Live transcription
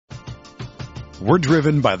We're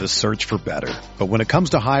driven by the search for better. But when it comes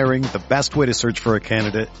to hiring, the best way to search for a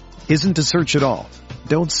candidate isn't to search at all.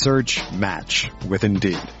 Don't search, match with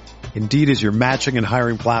Indeed. Indeed is your matching and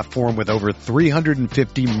hiring platform with over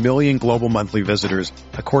 350 million global monthly visitors,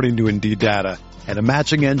 according to Indeed data, and a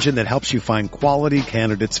matching engine that helps you find quality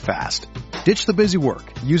candidates fast. Ditch the busy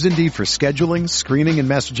work. Use Indeed for scheduling, screening, and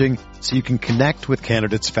messaging so you can connect with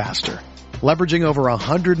candidates faster. Leveraging over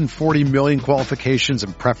 140 million qualifications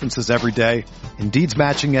and preferences every day, Indeed's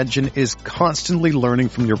matching engine is constantly learning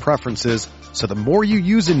from your preferences, so the more you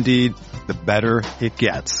use Indeed, the better it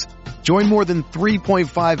gets. Join more than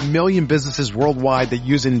 3.5 million businesses worldwide that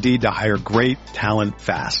use Indeed to hire great talent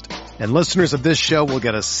fast. And listeners of this show will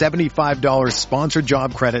get a $75 sponsored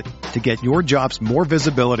job credit to get your jobs more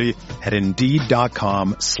visibility at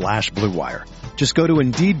Indeed.com/Blue Wire. Just go to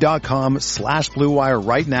Indeed.com/Blue Wire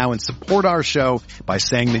right now and support our show by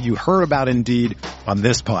saying that you heard about Indeed on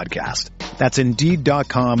this podcast. That's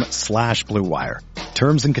Indeed.com/Blue Wire.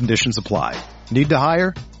 Terms and conditions apply. Need to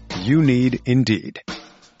hire? You need Indeed.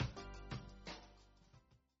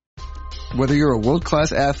 Whether you're a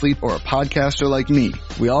world-class athlete or a podcaster like me,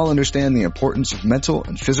 we all understand the importance of mental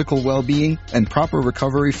and physical well-being and proper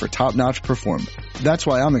recovery for top-notch performance. That's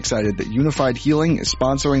why I'm excited that Unified Healing is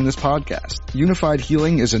sponsoring this podcast. Unified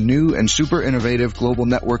Healing is a new and super innovative global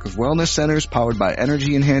network of wellness centers powered by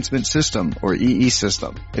Energy Enhancement System, or EE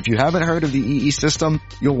System. If you haven't heard of the EE System,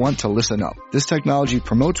 you'll want to listen up. This technology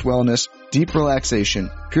promotes wellness, deep relaxation,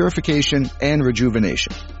 purification, and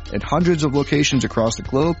rejuvenation. At hundreds of locations across the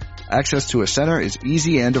globe, access to a center is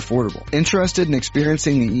easy and affordable. Interested in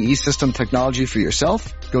experiencing the EE System technology for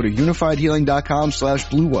yourself? Go to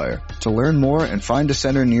unifiedhealing.com/Blue Wire to learn more and find a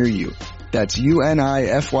center near you. That's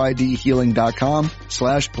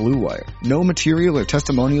UNIFYDhealing.com/Blue Wire. No material or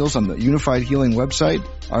testimonials on the Unified Healing website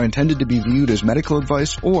are intended to be viewed as medical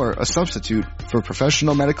advice or a substitute for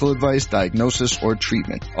professional medical advice, diagnosis, or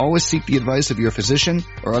treatment. Always seek the advice of your physician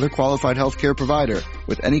or other qualified healthcare provider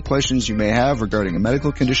with any questions you may have regarding a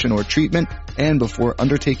medical condition or treatment and before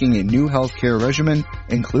undertaking a new healthcare regimen,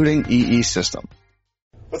 including EE System.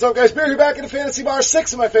 What's up, guys? Beer here back in the Fantasy Bar.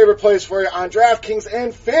 6 of my favorite plays for you on DraftKings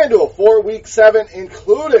and FanDuel for Week 7,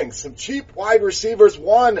 including some cheap wide receivers.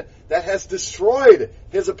 One that has destroyed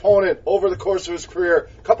his opponent over the course of his career.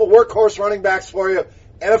 A couple workhorse running backs for you.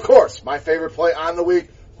 And, of course, my favorite play on the week.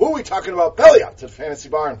 Who are we talking about? Belly up to the Fantasy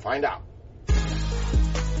Bar and find out.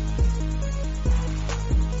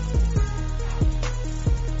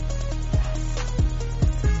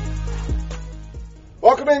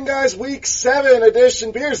 Welcome in, guys. Week 7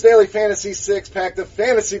 edition. Beers Daily Fantasy 6-pack. The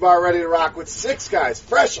Fantasy Bar ready to rock with 6 guys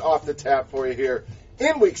fresh off the tap for you here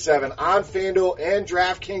in Week 7 on FanDuel and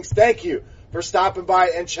DraftKings. Thank you for stopping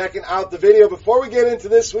by and checking out the video. Before we get into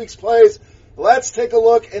this week's plays, let's take a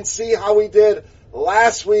look and see how we did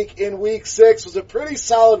last week in Week 6. It was a pretty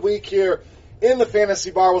solid week here in the Fantasy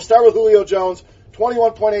Bar. We'll start with Julio Jones,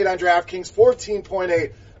 21.8 on DraftKings,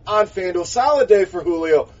 14.8 on FanDuel. Solid day for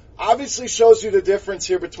Julio. Obviously shows you the difference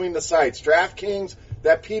here between the sites. DraftKings,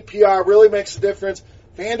 that PPR really makes a difference.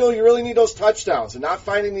 FanDuel, you really need those touchdowns, and not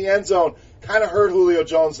finding the end zone kind of hurt Julio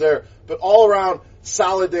Jones there. But all around,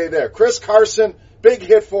 solid day there. Chris Carson, big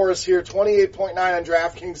hit for us here, 28.9 on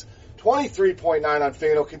DraftKings, 23.9 on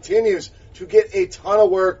FanDuel. Continues to get a ton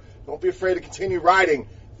of work. Don't be afraid to continue riding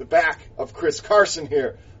the back of Chris Carson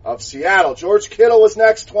here of Seattle. George Kittle was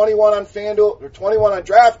next, 21 on FanDuel, or 21 on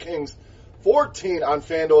DraftKings. 14 on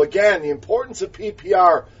FanDuel. Again, the importance of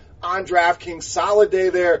PPR on DraftKings. Solid day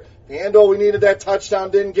there. FanDuel, we needed that touchdown.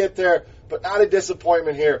 Didn't get there, but not a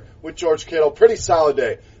disappointment here with George Kittle. Pretty solid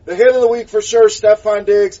day. The hit of the week for sure, Stephon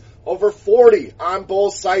Diggs. Over 40 on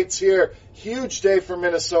both sites here. Huge day for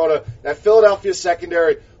Minnesota. That Philadelphia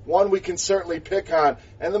secondary, one we can certainly pick on.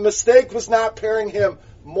 And the mistake was not pairing him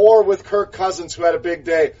more with Kirk Cousins, who had a big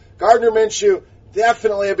day. Gardner Minshew,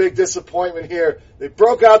 definitely a big disappointment here. They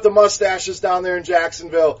broke out the mustaches down there in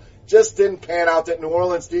Jacksonville. Just didn't pan out. That New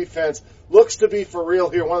Orleans defense looks to be for real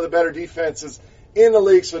here. One of the better defenses in the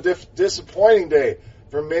league. So disappointing day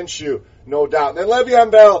for Minshew, no doubt. And then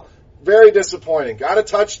Le'Veon Bell, very disappointing. Got a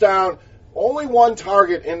touchdown. Only one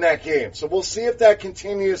target in that game. So we'll see if that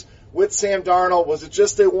continues with Sam Darnold. Was it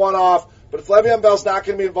just a one-off? But if Le'Veon Bell's not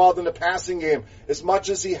going to be involved in the passing game as much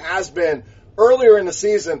as he has been earlier in the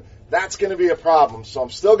season, that's going to be a problem. So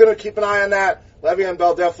I'm still going to keep an eye on that. Le'Veon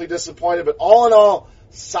Bell definitely disappointed. But all in all,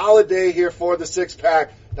 solid day here for the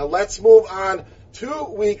 6-pack. Now let's move on to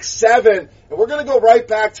Week 7. And we're going to go right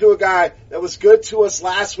back to a guy that was good to us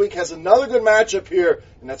last week. Has another good matchup here.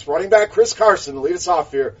 And that's running back Chris Carson to lead us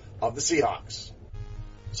off here of the Seahawks.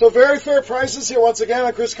 So very fair prices here once again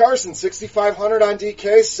on Chris Carson. $6,500 on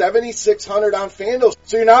DK, $7,600 on FanDuel.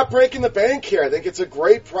 So you're not breaking the bank here. I think it's a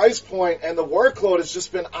great price point, and the workload has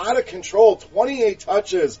just been out of control. 28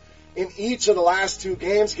 touches in each of the last two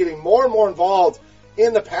games, getting more and more involved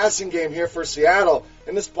in the passing game here for Seattle.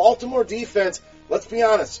 And this Baltimore defense, let's be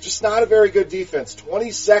honest, just not a very good defense.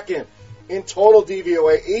 22nd in total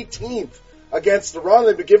DVOA, 18th against the run.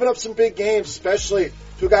 They've been giving up some big games, especially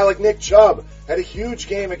to a guy like Nick Chubb. Had a huge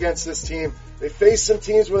game against this team. They faced some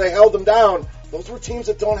teams where they held them down. Those were teams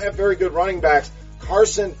that don't have very good running backs.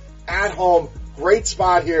 Carson at home, great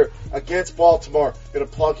spot here against Baltimore. Going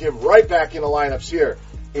to plug him right back in the lineups here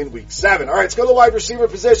in Week 7. All right, let's go to the wide receiver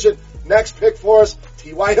position. Next pick for us,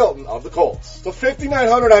 T.Y. Hilton of the Colts. So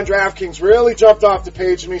 $5,900 on DraftKings really jumped off the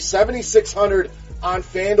page to me. $7,600 on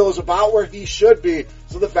FanDuel is about where he should be.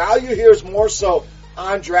 So the value here is more so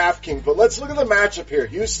on DraftKings. But let's look at the matchup here.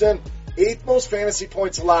 Houston, 8th most fantasy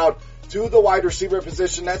points allowed to the wide receiver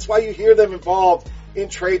position. That's why you hear them involved in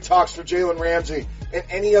trade talks for Jalen Ramsey and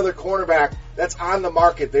any other cornerback that's on the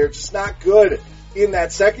market. They're just not good in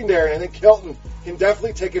that secondary. And I think Hilton can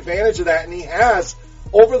definitely take advantage of that, and he has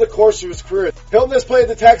over the course of his career. Hilton has played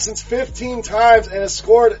the Texans 15 times and has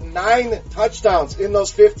scored 9 touchdowns in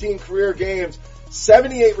those 15 career games,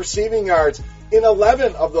 78 receiving yards in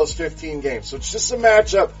 11 of those 15 games. So it's just a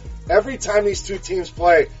matchup. Every time these two teams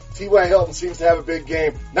play, T.Y. Hilton seems to have a big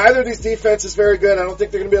game. Neither of these defenses very good. I don't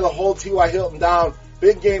think they're going to be able to hold T.Y. Hilton down.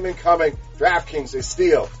 Big game incoming. DraftKings, they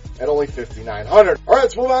steal at only $5,900. All right,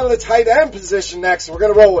 let's move on to the tight end position next. We're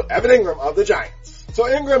going to roll with Evan Ingram of the Giants. So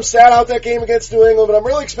Ingram sat out that game against New England, but I'm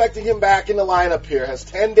really expecting him back in the lineup here. Has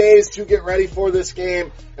 10 days to get ready for this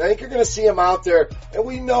game, and I think you're going to see him out there. And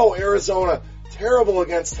we know Arizona, terrible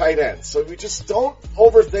against tight ends. So we just don't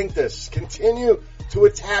overthink this. Just continue to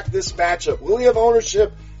attack this matchup. Will he have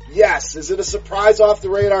ownership? Yes. Is it a surprise off the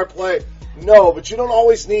radar play? No, but you don't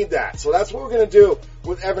always need that. So that's what we're going to do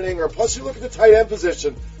with Evan Ingram. Plus, you look at the tight end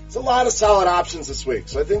position. There's a lot of solid options this week.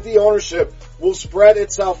 So I think the ownership will spread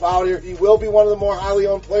itself out here. He will be one of the more highly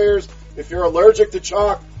owned players. If you're allergic to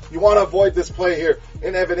chalk, you want to avoid this play here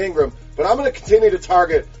in Evan Ingram. But I'm going to continue to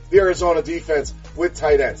target the Arizona defense with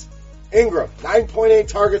tight ends. Ingram, 9.8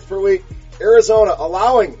 targets per week. Arizona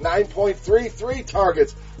allowing 9.33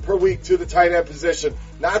 targets per week to the tight end position.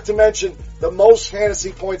 Not to mention the most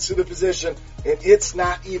fantasy points to the position, and it's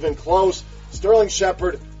not even close. Sterling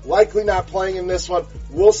Shepard likely not playing in this one.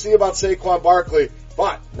 We'll see about Saquon Barkley,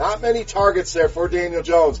 but not many targets there for Daniel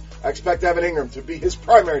Jones. I expect Evan Ingram to be his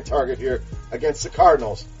primary target here against the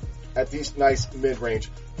Cardinals at these nice mid-range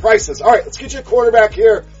prices. All right, let's get you a quarterback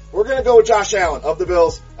here. We're going to go with Josh Allen of the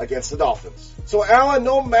Bills against the Dolphins. So Allen,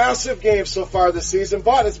 no massive games so far this season,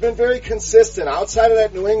 but it's been very consistent. Outside of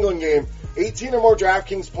that New England game, 18 or more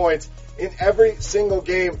DraftKings points in every single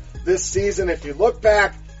game this season. If you look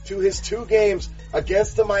back to his 2 games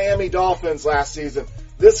against the Miami Dolphins last season,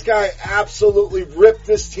 this guy absolutely ripped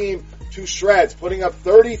this team to shreds, putting up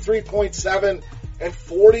 33.7 and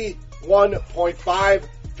 41.5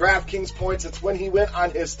 DraftKings points. It's when he went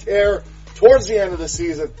on his tear towards the end of the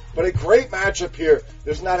season, but a great matchup here.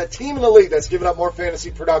 There's not a team in the league that's given up more fantasy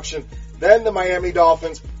production than the Miami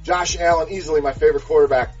Dolphins. Josh Allen, easily my favorite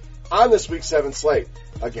quarterback on this Week 7 slate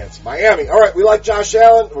against Miami. All right, we like Josh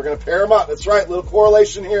Allen. We're going to pair him up. That's right, little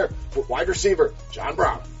correlation here with wide receiver John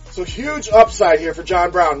Brown. So huge upside here for John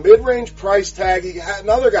Brown. Mid-range price tag. He had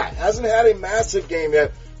another guy. Hasn't had a massive game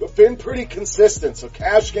yet, but been pretty consistent. So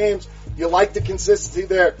cash games, you like the consistency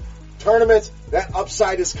there. Tournaments, that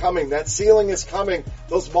upside is coming. That ceiling is coming.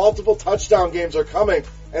 Those multiple touchdown games are coming.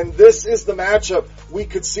 And this is the matchup we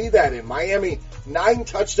could see that in. Miami, 9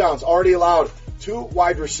 touchdowns already allowed to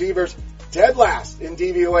wide receivers. Dead last in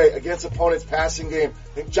DVOA against opponents' passing game.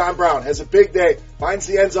 I think John Brown has a big day. Finds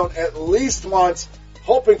the end zone at least once.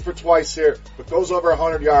 Hoping for twice here. But goes over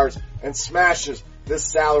 100 yards and smashes this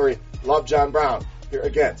salary. Love John Brown here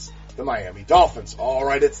against the Miami Dolphins. All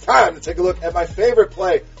right, it's time to take a look at my favorite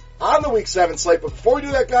play on the Week 7 slate. But before we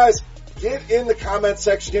do that, guys, get in the comment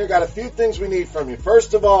section here. Got a few things we need from you.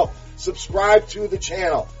 First of all, subscribe to the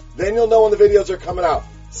channel. Then you'll know when the videos are coming out.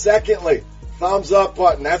 Secondly, thumbs up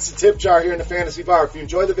button. That's the tip jar here in the Fantasy Bar. If you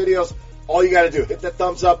enjoy the videos, all you got to do, hit that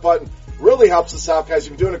thumbs up button. Really helps us out, guys.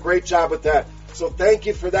 You've been doing a great job with that. So thank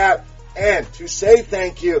you for that. And to say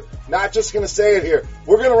thank you, not just going to say it here,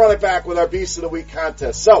 we're going to run it back with our Beast of the Week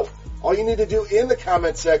contest. So all you need to do in the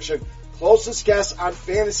comment section, closest guess on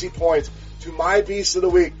fantasy points to my Beast of the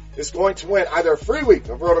Week is going to win either a free week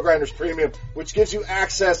of RotoGrinders Premium, which gives you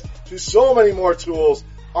access to so many more tools,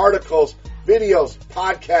 articles, videos,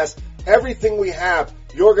 podcasts, everything we have,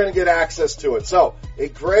 you're going to get access to it. So a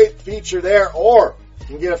great feature there, or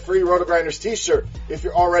you can get a free Roto-Grinders t-shirt if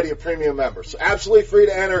you're already a premium member. So absolutely free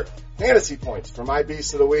to enter. Fantasy points for my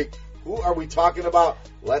Beast of the Week. Who are we talking about?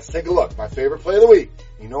 Let's take a look. My favorite play of the week.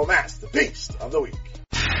 You know him as the Beast of the Week.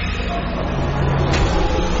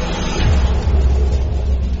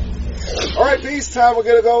 All right, Beast time. We're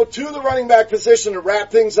going to go to the running back position to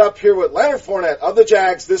wrap things up here with Leonard Fournette of the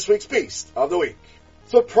Jags, this week's Beast of the Week.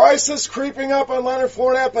 So price is creeping up on Leonard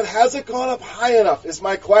Fournette, but has it gone up high enough is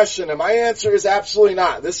my question, and my answer is absolutely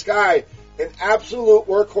not. This guy, an absolute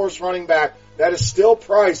workhorse running back that is still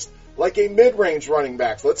priced like a mid-range running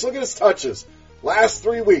back. So let's look at his touches. Last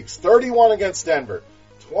 3 weeks, 31 against Denver,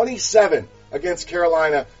 27 against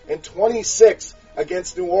Carolina, and 26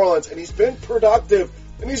 against New Orleans, and he's been productive.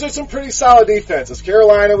 And these are some pretty solid defenses.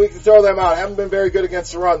 Carolina, we can throw them out. Haven't been very good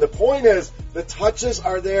against the run. The point is, the touches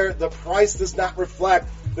are there. The price does not reflect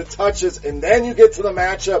the touches. And then you get to the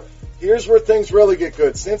matchup. Here's where things really get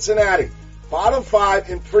good. Cincinnati, bottom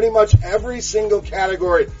 5 in pretty much every single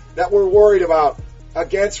category that we're worried about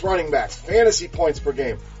against running backs. Fantasy points per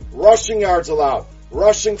game, rushing yards allowed,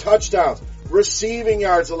 rushing touchdowns, receiving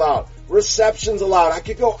yards allowed, receptions allowed. I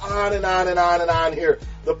could go on and on and on and on here.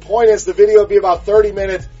 The point is, the video will be about 30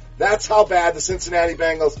 minutes. That's how bad the Cincinnati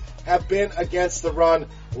Bengals have been against the run.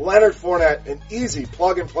 Leonard Fournette, an easy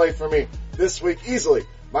plug and play for me this week. Easily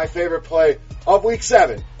my favorite play of Week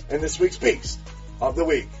 7 and this week's Beast of the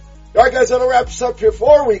Week. All right, guys, that'll wrap us up here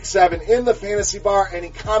for Week 7 in the Fantasy Bar. Any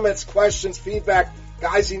comments, questions, feedback?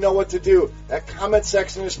 Guys, you know what to do. That comment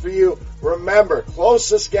section is for you. Remember,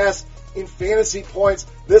 closest guess in fantasy points.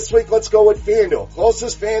 This week, let's go with FanDuel.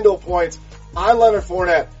 Closest FanDuel points on Leonard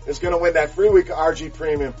Fournette is going to win that free week of RG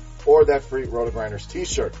Premium or that free Roto-Grinders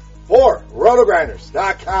t-shirt. For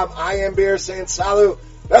Rotogrinders.com, I am Bear saying salut.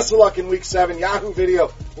 Best of luck in Week 7. Yahoo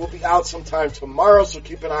video will be out sometime tomorrow, so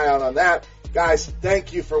keep an eye out on that. Guys,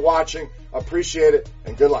 thank you for watching. Appreciate it,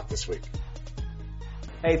 and good luck this week.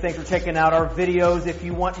 Hey, thanks for checking out our videos. If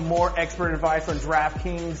you want more expert advice on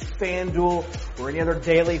DraftKings, FanDuel, or any other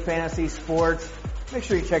daily fantasy sports, make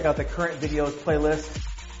sure you check out the current videos playlist